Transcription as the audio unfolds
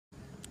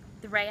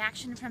The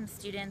reaction from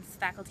students,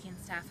 faculty, and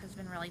staff has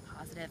been really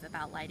positive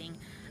about lighting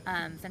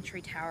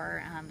Century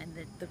Tower and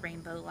the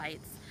rainbow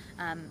lights.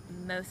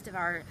 Most of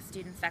our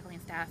students, faculty,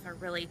 and staff are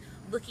really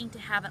looking to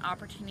have an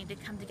opportunity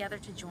to come together,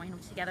 to join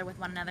together with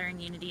one another in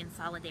unity and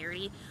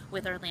solidarity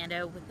with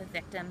Orlando, with the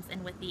victims,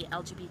 and with the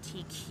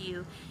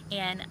LGBTQ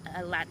and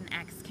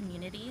Latinx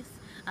communities,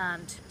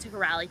 to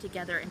rally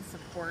together in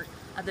support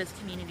of those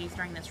communities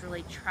during this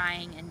really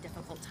trying and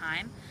difficult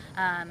time.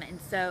 And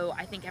so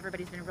I think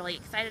everybody's been really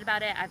excited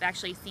about it. I've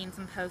actually seen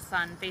some posts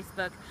on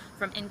Facebook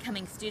from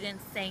incoming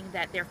students saying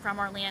that they're from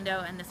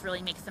Orlando and this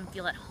really makes them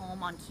feel at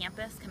home on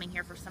campus coming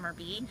here for Summer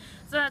B.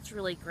 So that's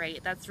really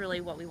great. That's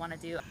really what we want to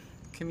do.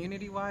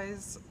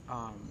 Community-wise,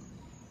 I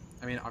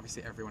mean,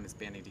 obviously everyone is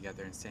banding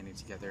together and standing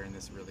together in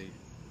this really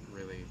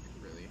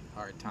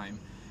hard time,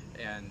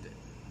 and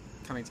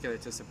coming together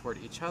to support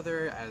each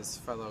other as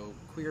fellow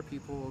queer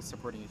people,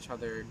 supporting each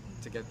other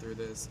to get through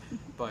this,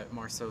 but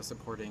more so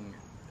supporting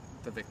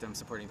the victims,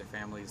 supporting their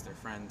families, their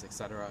friends,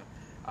 etc.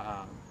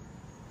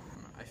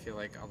 I feel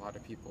like a lot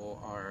of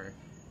people are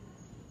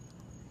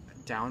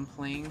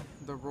downplaying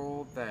the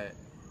role that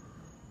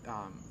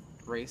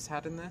race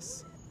had in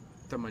this.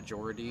 The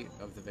majority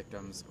of the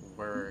victims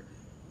were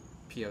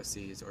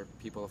POCs or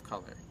people of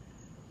color,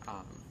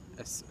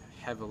 as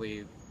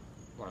heavily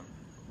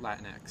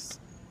Latinx.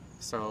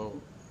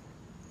 So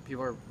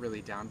people are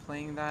really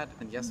downplaying that,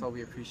 and yes, while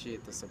we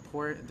appreciate the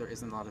support, there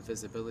isn't a lot of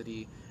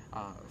visibility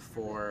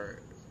for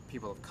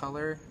people of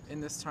color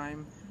in this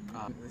time.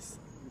 This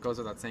goes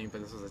without saying,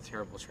 but this was a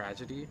terrible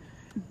tragedy,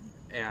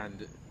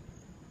 and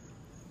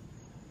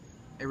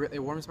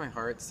it warms my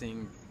heart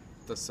seeing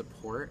the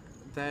support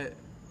that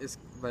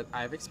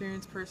I've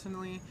experienced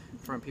personally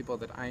from people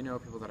that I know,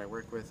 people that I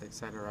work with,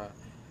 etc.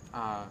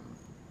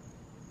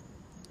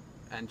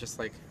 And just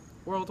like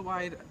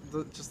worldwide,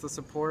 just the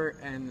support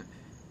and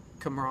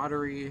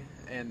camaraderie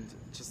and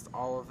just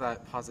all of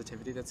that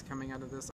positivity that's coming out of this.